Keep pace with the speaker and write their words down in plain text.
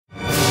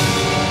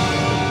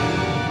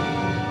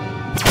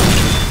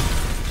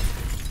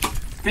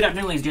Good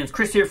afternoon, ladies and gents.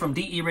 Chris here from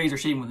DE Razor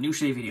Shaving with a new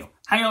shave video.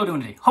 How y'all doing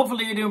today?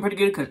 Hopefully you're doing pretty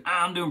good because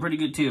I'm doing pretty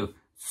good too.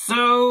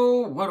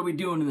 So, what are we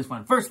doing in this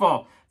one? First of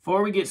all,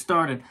 before we get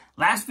started,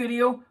 last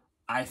video,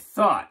 I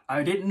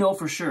didn't know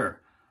for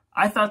sure.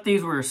 I thought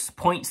these were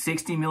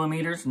 0.60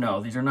 millimeters.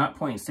 No, these are not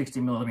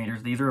 0.60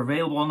 millimeters. These are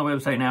available on the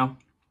website now.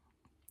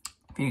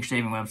 Phoenix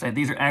Shaving website.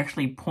 These are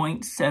actually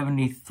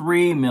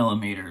 0.73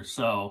 millimeters.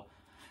 So,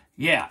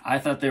 yeah, I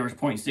thought they were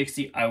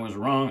 0.60. I was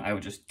wrong. I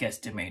was just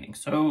guesstimating.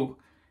 So,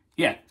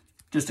 yeah,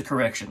 just a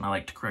correction. I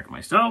like to correct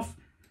myself.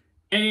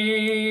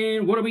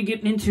 And what are we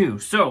getting into?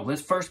 So,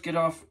 let's first get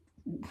off.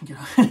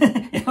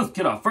 Let's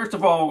get off. First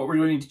of all, what we're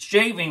going to be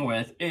shaving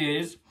with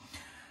is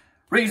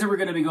razor we're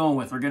going to be going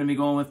with. We're going to be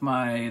going with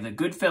the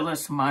Goodfellas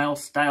Smile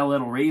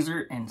Styletto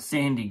razor in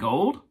Sandy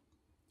Gold.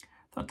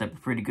 Thought that'd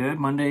be pretty good.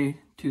 Monday,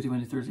 Tuesday,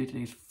 Wednesday, Thursday.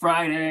 Today's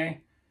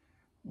Friday.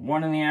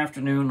 1 in the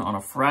afternoon on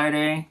a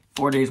Friday.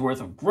 4 days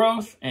worth of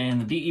growth.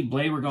 And the DE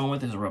blade we're going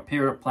with is a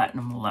Rapira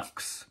Platinum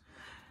Luxe.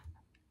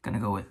 Gonna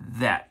go with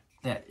that.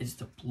 That is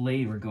the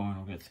blade we're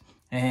going with.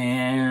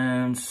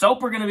 And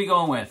soap we're gonna be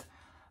going with.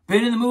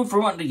 Been in the mood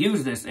for wanting to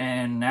use this,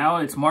 and now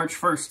it's March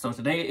 1st. So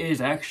today is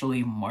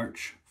actually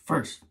March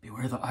 1st.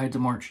 Beware the Ides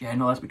of March. Yeah, I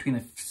know that's between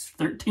the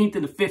 13th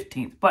and the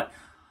 15th. But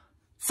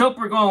soap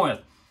we're going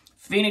with.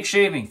 Phoenix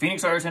Shaving.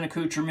 Phoenix Arts and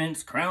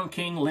Accoutrements. Crown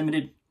King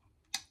Limited.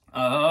 We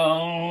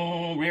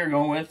are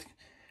going with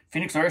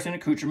Phoenix Arts and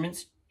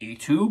Accoutrements.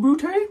 E2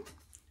 Brute?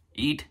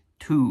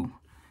 E2.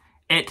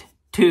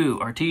 Et2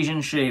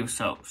 Artesian Shave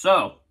Soap.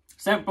 So,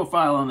 scent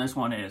profile on this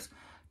one is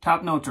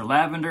top notes are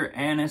lavender,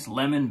 anise,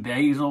 lemon,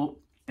 basil,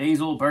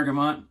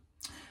 bergamot.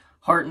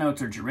 Heart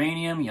notes are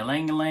geranium,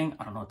 ylang-ylang,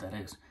 I don't know what that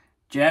is,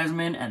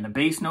 jasmine, and the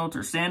base notes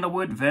are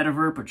sandalwood,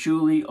 vetiver,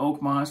 patchouli, oak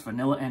moss,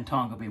 vanilla, and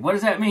tonka bean. What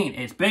does that mean?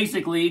 It's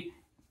basically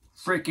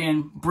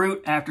freaking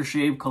Brute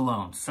aftershave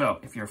cologne. So,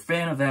 if you're a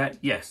fan of that,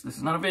 yes, this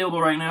is not available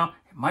right now.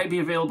 It might be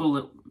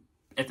available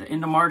at the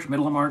end of March,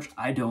 middle of March.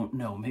 I don't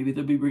know. Maybe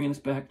they'll be bringing this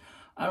back.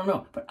 I don't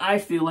know, but I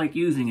feel like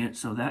using it,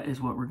 so that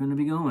is what we're going to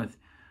be going with.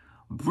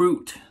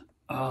 Brute.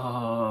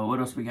 What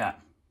else we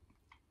got?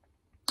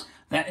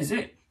 That is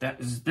it. That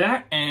is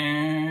that,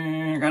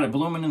 and I got it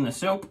blooming in the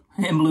soap.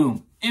 In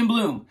bloom. In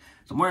bloom.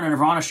 So I'm wearing a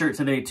Nirvana shirt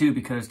today, too,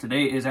 because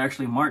today is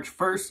actually March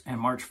 1st, and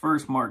March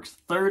 1st marks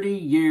 30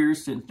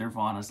 years since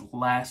Nirvana's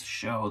last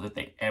show that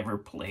they ever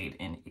played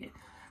in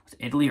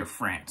Italy or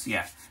France.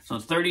 Yeah, so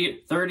it's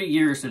 30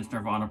 years since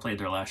Nirvana played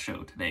their last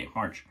show today,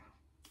 March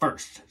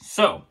 1st.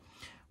 So,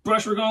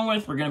 brush we're going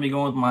with be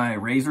going with my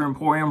Razor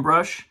Emporium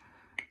brush,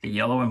 the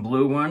yellow and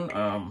blue one.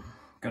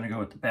 Gonna go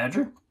with the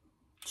Badger,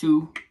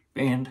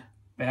 2-band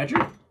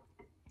Badger.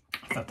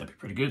 I thought that'd be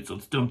pretty good, so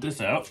let's dump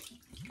this out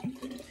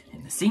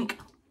in the sink.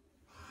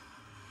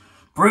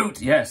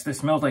 Brute, yes, this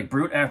smells like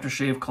Brute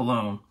aftershave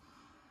cologne.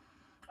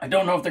 I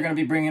don't know if they're gonna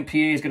be bringing PA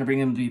is gonna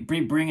be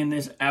bringing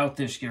this out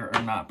this year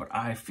or not, but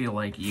I feel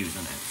like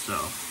using it. So,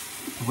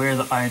 wear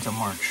the Ides of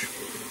March.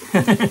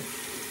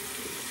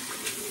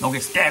 Don't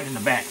get stabbed in the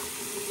back.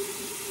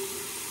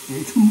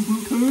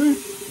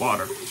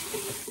 Water.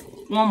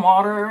 Warm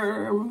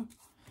water.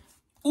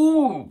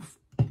 Ooh.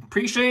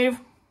 Pre-shave.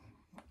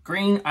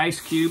 Green Ice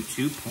Cube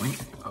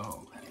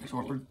 2.0. That is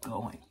what we're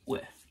going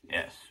with.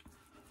 Yes.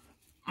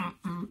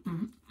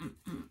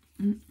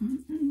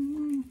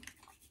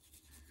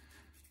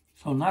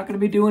 So I'm not going to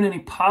be doing any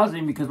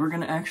pausing because we're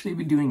going to actually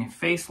be doing a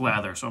face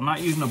lather. So I'm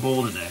not using a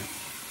bowl today.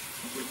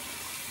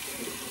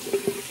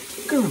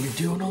 Gonna be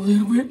doing a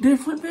little bit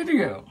different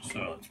video.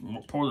 So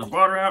let's pour the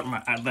water out.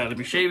 I'd rather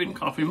be shaving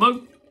coffee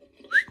mug.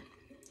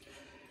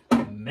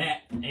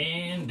 Matt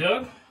and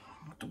Doug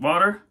with the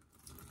water.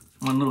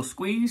 One little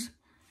squeeze.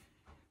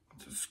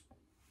 Just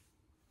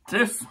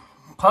this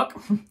puck.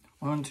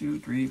 1, 2,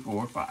 3,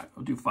 4, 5.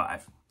 I'll do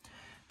 5.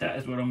 That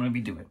is what I'm gonna be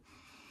doing.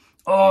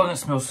 Oh, that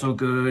smells so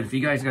good. If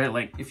you guys got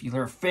if you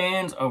are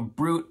fans of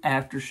Brute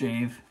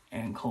aftershave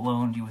and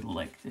cologne, you would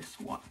like this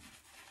one.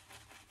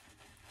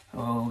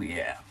 Oh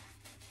yeah.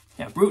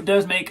 Yeah, Brute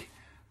does make,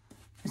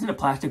 is it a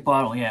plastic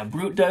bottle? Yeah,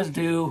 Brute does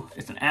do,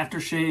 it's an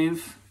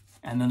aftershave,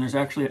 and then there's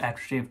actually an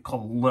aftershave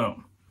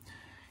cologne.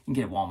 You can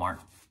get it at Walmart,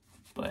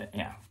 but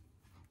yeah,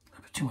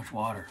 too much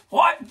water.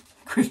 What?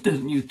 Chris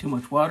doesn't use too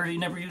much water, he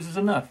never uses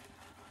enough.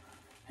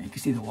 And you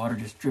can see the water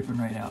just dripping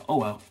right out. Oh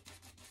well.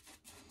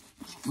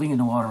 Flinging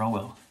the water, oh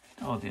well.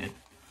 It's all good.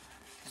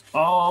 It's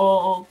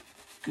all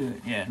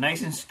good. Yeah,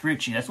 nice and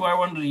stretchy. That's why I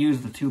wanted to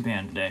use the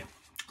 2-band today.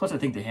 Plus, I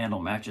think the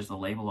handle matches the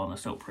label on the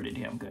soap pretty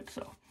damn good,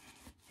 so.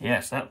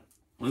 Yes, that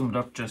bloomed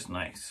up just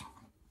nice.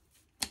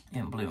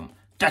 And bloom.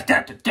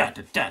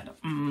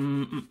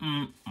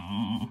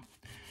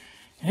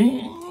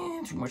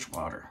 And too much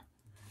water.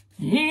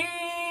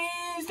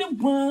 He's the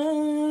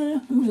one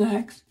who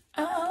likes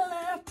all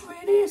our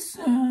pretty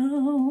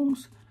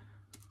songs.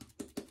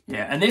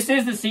 Yeah, and this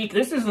is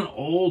this is an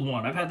old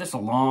one. I've had this a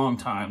long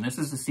time. This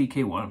is the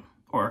CK1.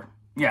 Or,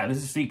 yeah, this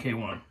is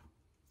CK1.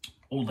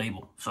 Old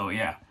label. So,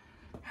 yeah.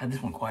 Had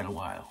this one quite a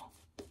while.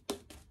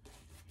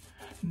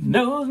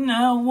 Knows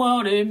not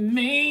what it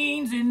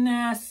means, and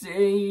I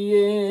say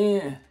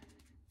yeah.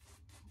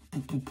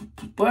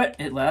 But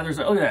it lathers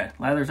up. Look at that.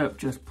 Lathers up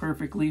just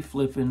perfectly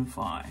flipping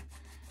fine.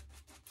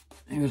 I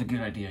think it was a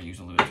good idea to use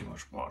a little too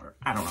much water.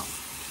 I don't know.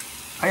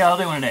 How y'all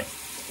doing today?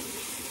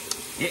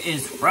 It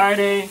is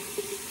Friday.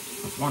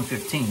 It's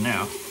 1:15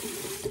 now.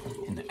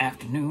 In the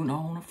afternoon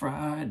on a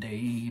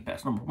Friday.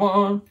 Pass number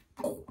 1.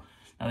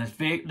 Now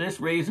this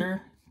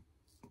razor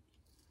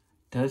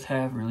does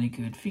have really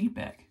good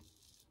feedback,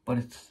 but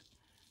it's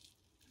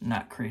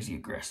not crazy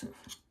aggressive.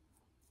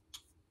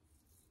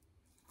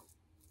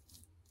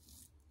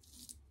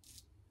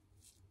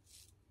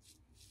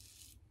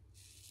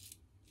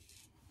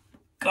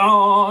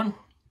 Gone.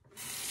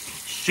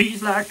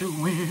 She's like the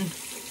wind.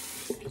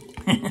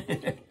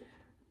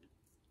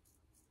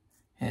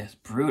 Yes,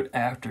 Brute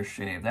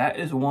Aftershave. That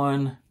is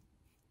one.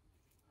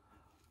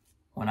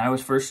 When I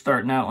was first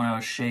starting out, when I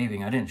was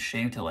shaving, I didn't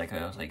shave till like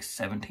I was like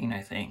 17,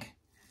 I think.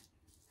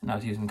 And I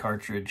was using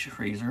cartridge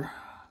razor.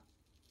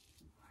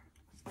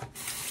 I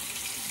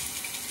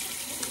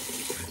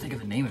think of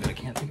the name of it. I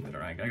can't think of it.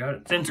 All right, I got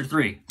it. Sensor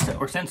 3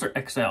 or Sensor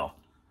XL.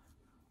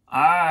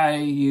 I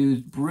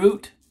used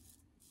Brute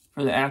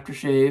for the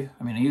aftershave.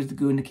 I mean, I used the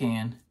Goo in the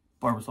Can,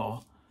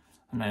 Barbasol.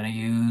 And then I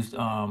used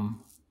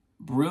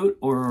Brute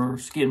or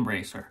Skin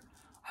Bracer.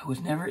 I was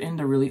never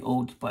into really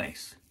Old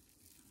Spice,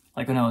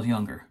 like when I was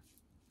younger.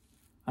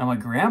 My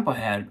grandpa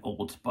had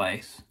Old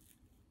Spice,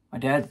 my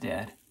dad's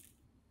dad.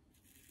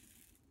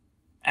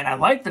 And I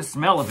liked the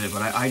smell of it,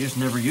 but I just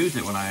never used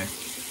it when I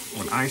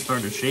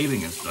started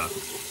shaving and stuff.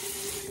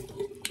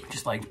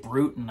 Just like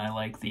Brute, and I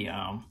like the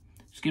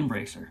Skin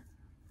Bracer.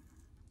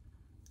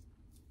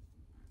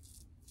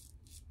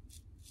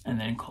 And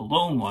then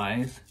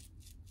cologne-wise,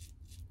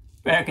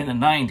 back in the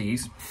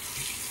 90s,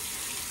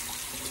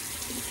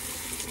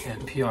 we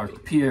had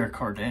Pierre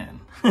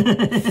Cardin.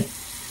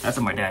 That's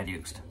what my dad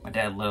used. My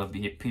dad loved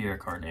Pierre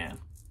Cardin.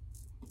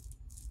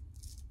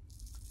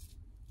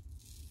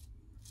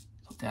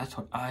 So that's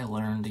what I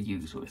learned to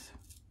use with.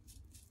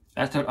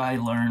 That's what I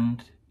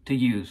learned to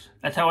use.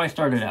 That's how I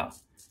started out.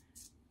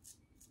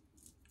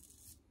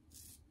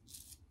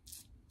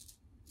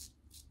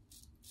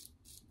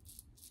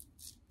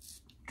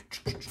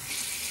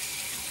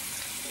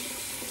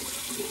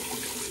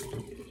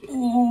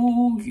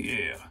 Oh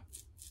yeah.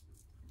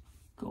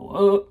 Go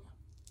up.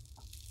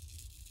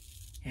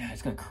 Yeah,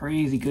 it's got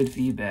crazy good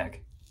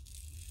feedback.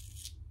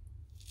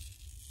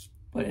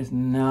 But it's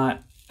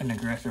not an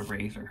aggressive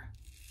razor.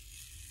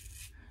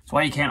 That's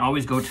why you can't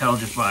always go tell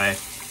just by,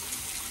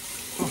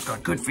 oh, it's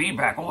got good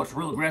feedback. Oh, it's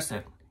real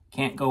aggressive.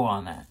 Can't go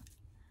on that.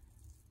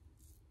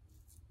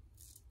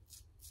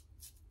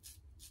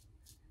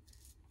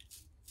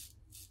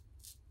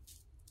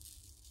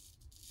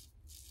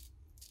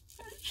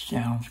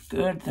 Sounds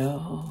good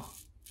though.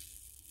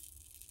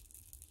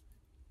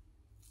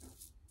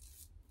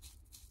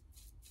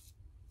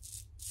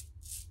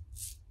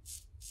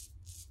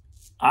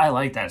 I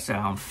like that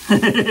sound.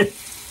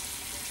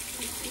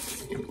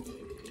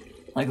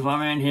 Like if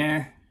I'm in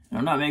here, and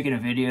I'm not making a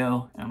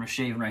video, and I'm just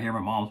shaving right here, my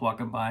mom's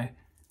walking by.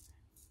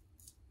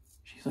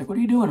 She's like, what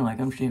are you doing? I'm like,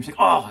 I'm shaving. She's like,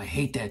 oh, I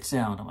hate that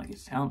sound. I'm like, it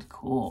sounds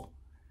cool.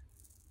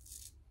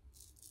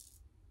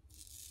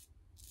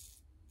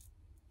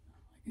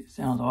 It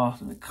sounds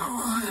awesome. Like,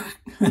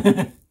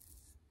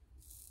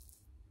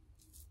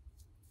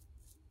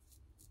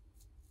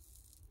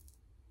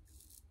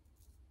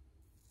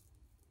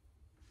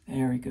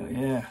 there we go,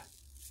 yeah.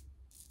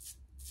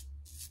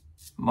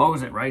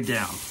 Mose it right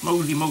down.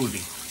 Mosey,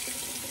 mosey.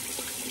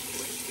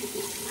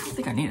 I don't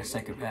think I need a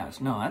second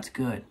pass. No, that's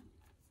good.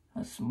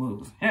 That's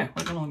smooth. Yeah,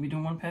 we're gonna only be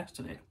doing one pass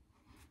today.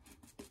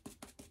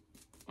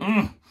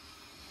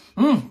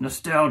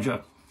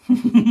 Nostalgia.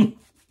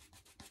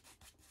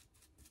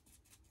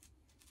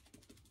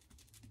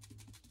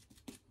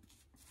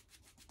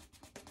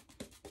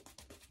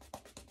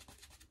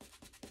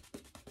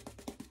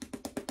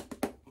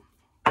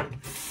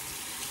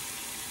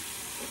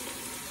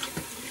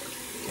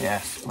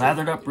 Yes,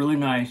 lathered up really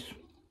nice.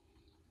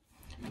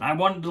 And I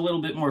wanted a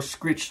little bit more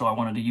scritch, so I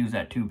wanted to use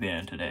that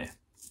 2-band today.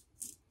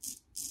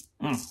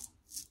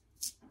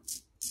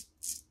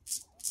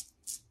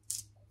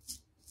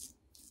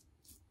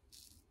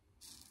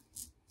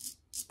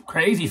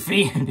 Crazy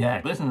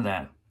feedback. Listen to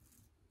that.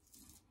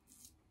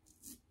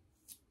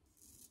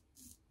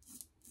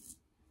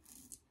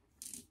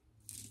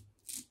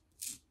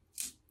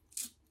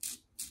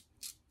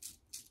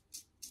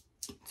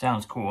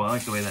 Sounds cool. I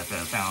like the way that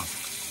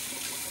sounds.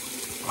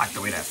 I like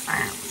the way that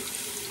sounds.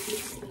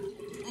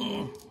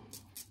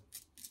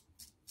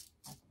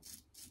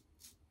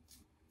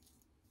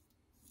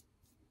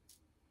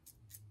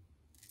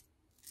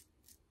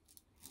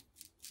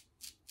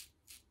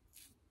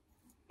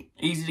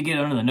 Easy to get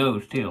under the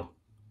nose, too.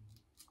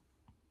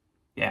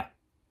 Yeah.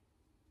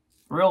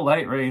 Real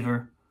light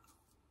razor.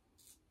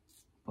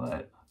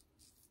 But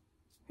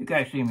you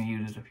guys see me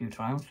use this a few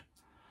times.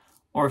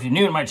 Or if you're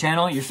new to my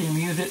channel, you're seeing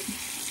me use it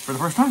for the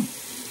first time.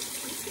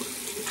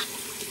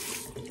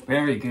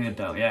 Very good,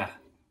 though, yeah.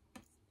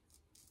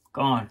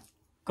 Gone.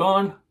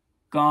 Gone.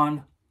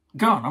 Gone.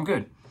 Gone. I'm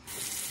good.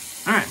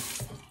 All right.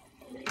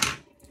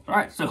 All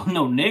right, so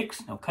no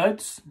nicks, no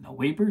cuts, no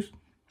wapers.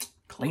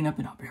 Clean up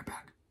and I'll be right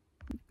back.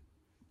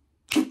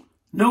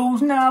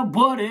 Knows not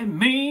what it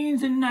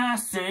means and I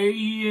say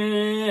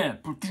yeah.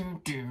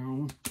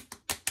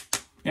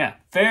 Yeah,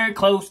 very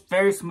close,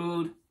 very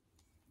smooth,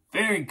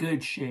 very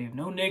good shave.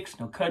 No nicks,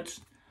 no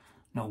cuts,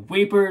 no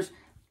wapers.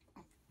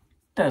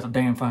 That's a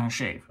damn fine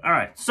shave. All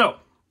right, so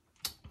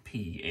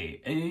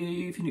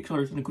PAA, Phoenix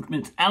Artisan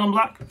Accoutrements alum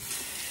block.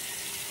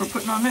 We're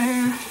putting on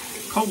there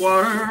cold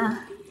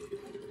water.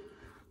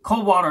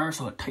 Cold water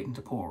so it tightens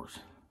the pores.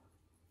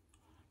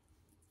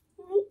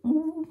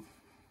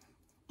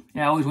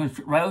 Yeah,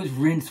 I always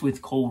rinse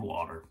with cold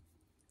water.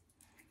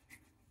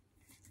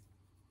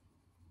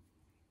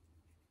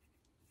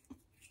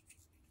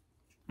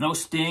 No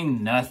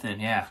sting, nothing.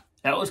 Yeah,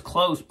 that was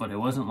close, but it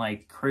wasn't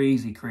like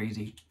crazy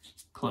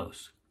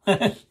close.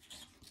 That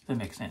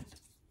makes sense.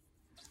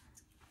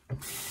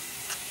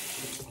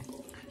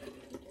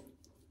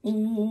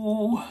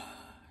 Ooh,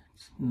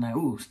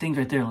 ooh, stings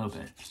right there a little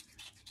bit.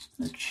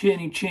 The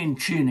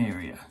chin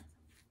area.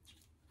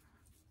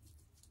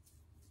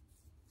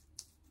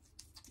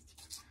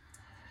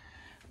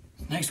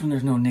 Nice when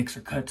there's no nicks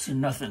or cuts or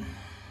nothing.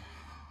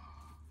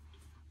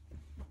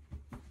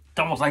 It's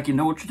almost like you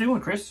know what you're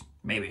doing, Chris.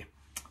 Maybe.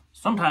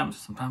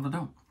 Sometimes I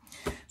don't.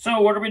 So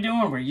what are we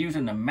doing? We're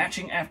using the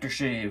matching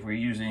aftershave. We're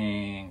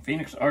using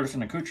Phoenix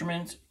Artisan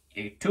Accoutrements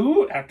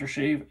A2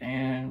 aftershave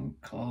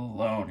and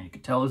cologne. You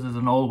can tell this is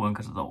an old one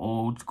because of the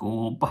old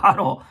school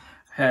bottle.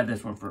 I had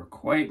this one for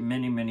quite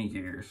many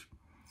years.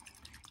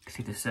 You can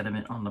see the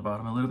sediment on the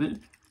bottom a little bit.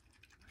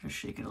 Just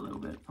shake it a little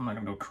bit. I'm not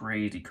gonna go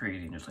crazy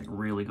and just like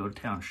really go to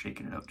town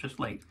shaking it up.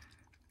 Just like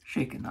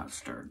shaken, not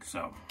stirred.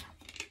 So,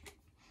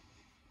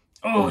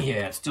 oh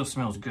yeah, it still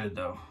smells good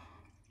though.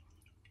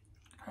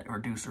 Got a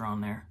reducer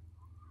on there.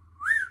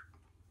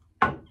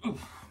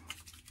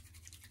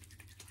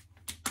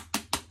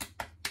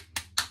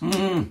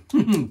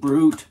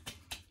 Brute.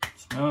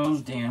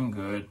 Smells damn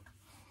good.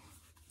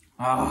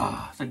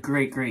 Ah, it's a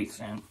great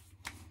scent.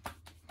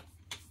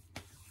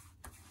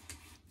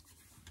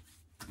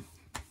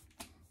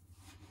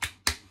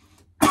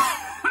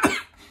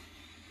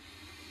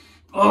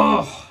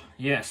 Oh,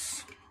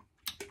 yes.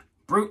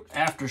 Brute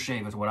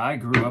aftershave is what I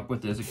grew up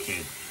with as a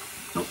kid.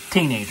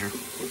 Teenager.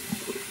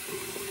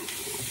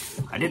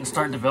 I didn't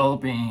start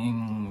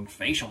developing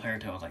facial hair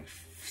until I was like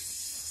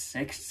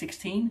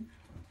 16?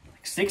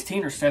 Like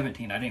 16 or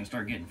 17, I didn't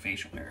start getting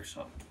facial hair.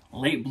 So,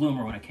 late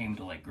bloomer when it came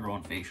to like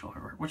growing facial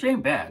hair, which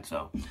ain't bad.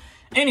 So,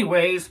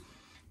 anyways,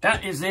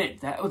 that is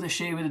it. That was the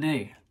shave of the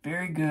day.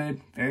 Very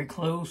good, very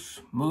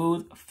close,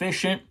 smooth,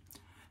 efficient.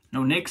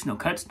 No nicks, no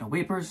cuts, no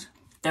wapers.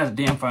 That's a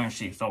damn fine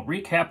shave. So,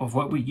 recap of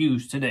what we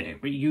used today.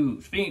 We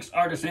used Phoenix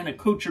Artisan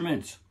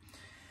Accoutrements,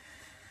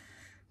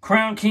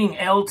 Crown King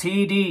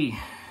LTD.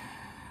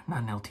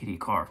 Not an LTD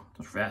car.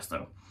 That's fast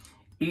though.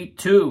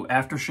 E2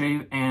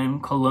 aftershave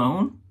and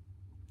cologne.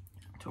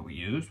 That's what we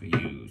used. We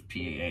used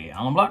PAA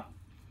alum block.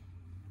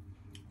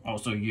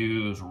 Also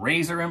used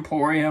Razor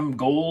Emporium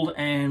gold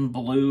and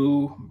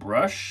blue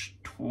brush.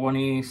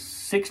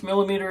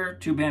 26mm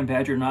 2-band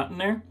badger knot in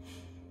there.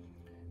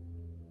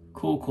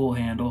 Cool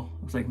handle.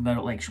 Looks like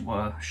metal, like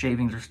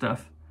shavings or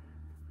stuff.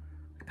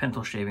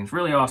 Pencil shavings.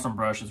 Really awesome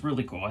brush. It's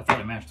really cool. I thought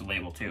it matched the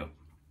label too.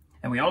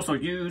 And we also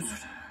used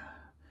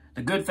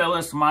the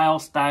Goodfellas Smile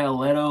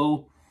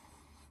Styletto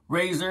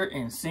razor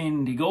in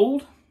sandy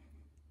gold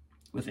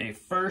with a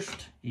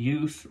first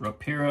use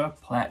Rapira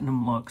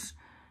Platinum Lux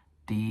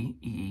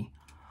DE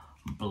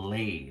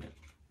blade.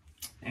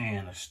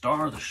 And the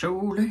star of the show,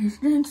 ladies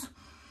and gents.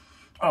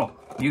 Oh,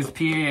 use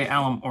PAA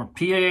alum or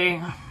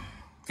PAA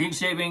Phoenix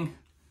Shaving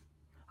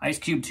Ice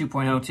Cube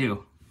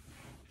 2.02.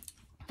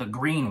 The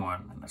green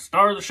one. And the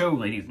star of the show,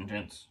 ladies and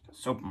gents.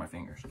 Soap in my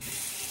fingers.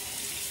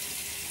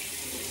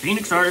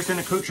 Phoenix Artisan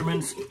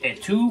Accoutrements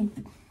A2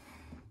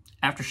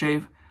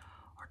 aftershave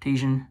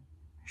artesian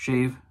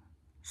shave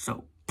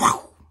soap.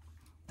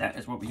 That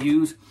is what we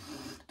use.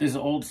 This is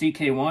old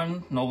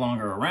CK1, no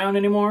longer around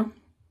anymore,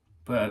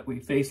 but we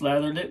face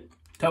lathered it,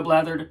 tub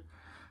loaded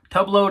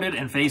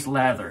and face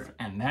lathered,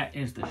 and that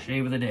is the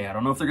shave of the day. I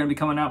don't know if they're going to be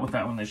coming out with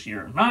that one this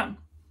year or not,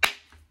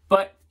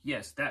 but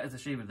yes, that is the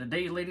shave of the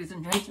day, ladies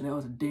and gents, and that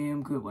was a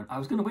damn good one. I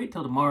was going to wait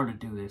till tomorrow to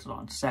do this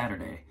on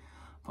Saturday.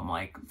 I'm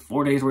like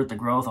 4 days worth of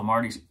growth. I'm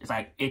already, it's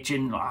like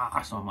itching.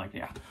 So I'm like,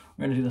 yeah,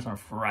 we're going to do this on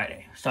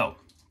Friday. So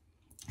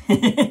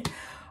I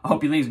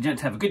hope you ladies and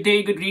gents have a good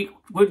day, good week,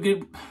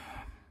 good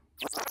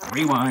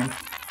rewind.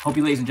 Hope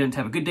you ladies and gents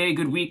have a good day,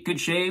 good week, good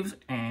shaves,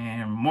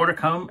 and more to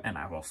come. And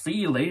I will see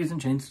you ladies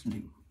and gents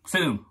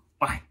soon.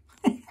 Bye.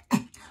 Learn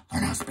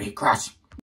how to speak, Crush.